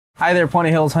Hi there,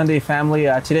 Puente Hyundai family.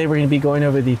 Today we're going to be going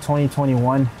over the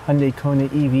 2021 Hyundai Kona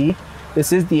EV.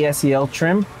 This is the SEL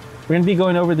trim. We're going to be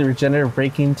going over the regenerative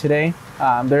braking today.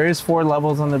 There is 4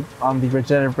 levels on the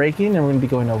regenerative braking, and we're going to be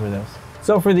going over those.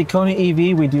 So for the Kona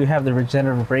EV, we do have the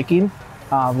regenerative braking.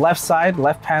 Left side,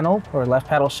 left panel, or left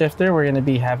paddle shifter, we're going to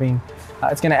be having,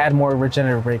 it's going to add more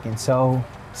regenerative braking. So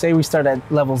say we start at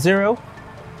level 0,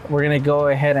 we're going to go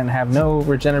ahead and have no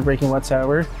regenerative braking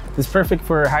whatsoever. It's perfect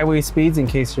for highway speeds in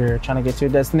case you're trying to get to a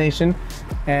destination.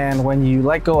 And when you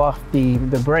let go off the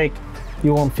brake,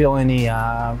 you won't feel any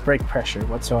brake pressure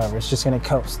whatsoever. It's just going to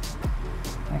coast.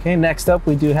 Okay, next up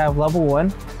we do have level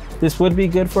 1. This would be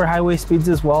good for highway speeds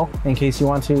as well. In case you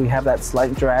want to have that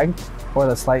slight drag or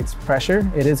the slight pressure,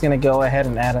 it is going to go ahead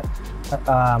and add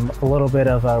a little bit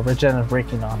of regenerative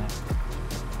braking on it.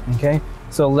 Okay,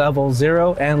 so level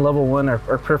 0 and level 1 are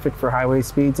perfect for highway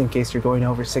speeds in case you're going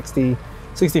over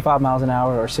 65 miles an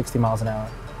hour or 60 miles an hour.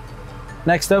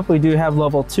 Next up, we do have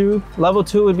level 2. Level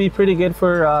 2 would be pretty good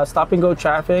for stop and go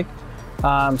traffic.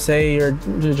 Say you're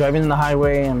driving in the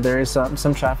highway and there is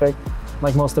some traffic,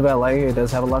 like most of LA, it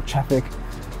does have a lot of traffic.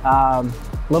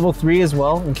 Level 3 as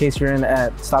well, in case you're in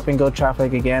at stop and go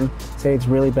traffic again. Say it's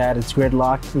really bad, it's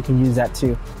gridlock, you can use that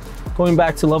too. Going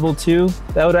back to level 2,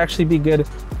 that would actually be good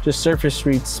just surface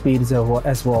street speeds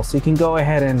as well. So you can go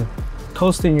ahead and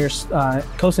coast into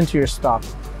your stop.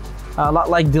 A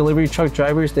lot like delivery truck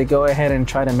drivers, they go ahead and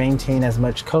try to maintain as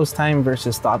much coast time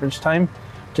versus stoppage time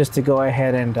just to go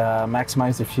ahead and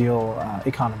maximize the fuel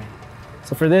economy.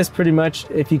 So for this, pretty much,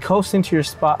 if you coast into your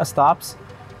stops,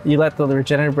 you let the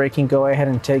regenerative braking go ahead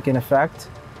and take in effect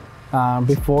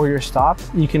before your stop,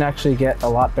 you can actually get a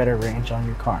lot better range on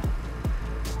your car.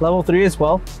 Level 3 as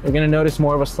well, you're going to notice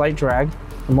more of a slight drag.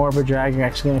 More of a drag, you're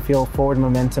actually going to feel forward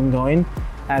momentum going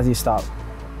as you stop.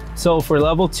 So for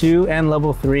level 2 and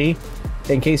level 3,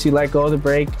 in case you let go of the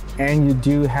brake and you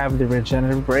do have the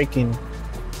regenerative braking,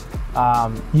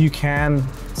 you can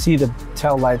see the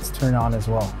tail lights turn on as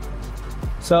well.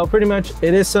 So pretty much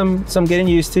it is some getting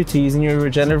used to using your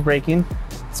regenerative braking.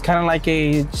 It's kind of like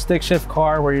a stick shift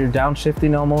car where you're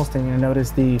downshifting almost, and you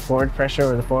notice the forward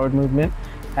pressure or the forward movement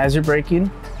as you're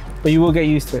braking, but you will get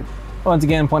used to it. Once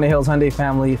again, Puente Hyundai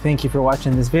family, thank you for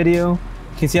watching this video.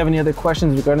 In case you have any other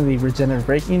questions regarding the regenerative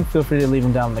braking, feel free to leave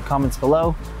them down in the comments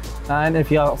below. And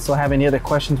if you also have any other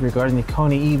questions regarding the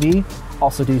Kona EV,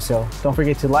 also do so. Don't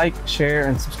forget to like, share,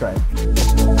 and subscribe.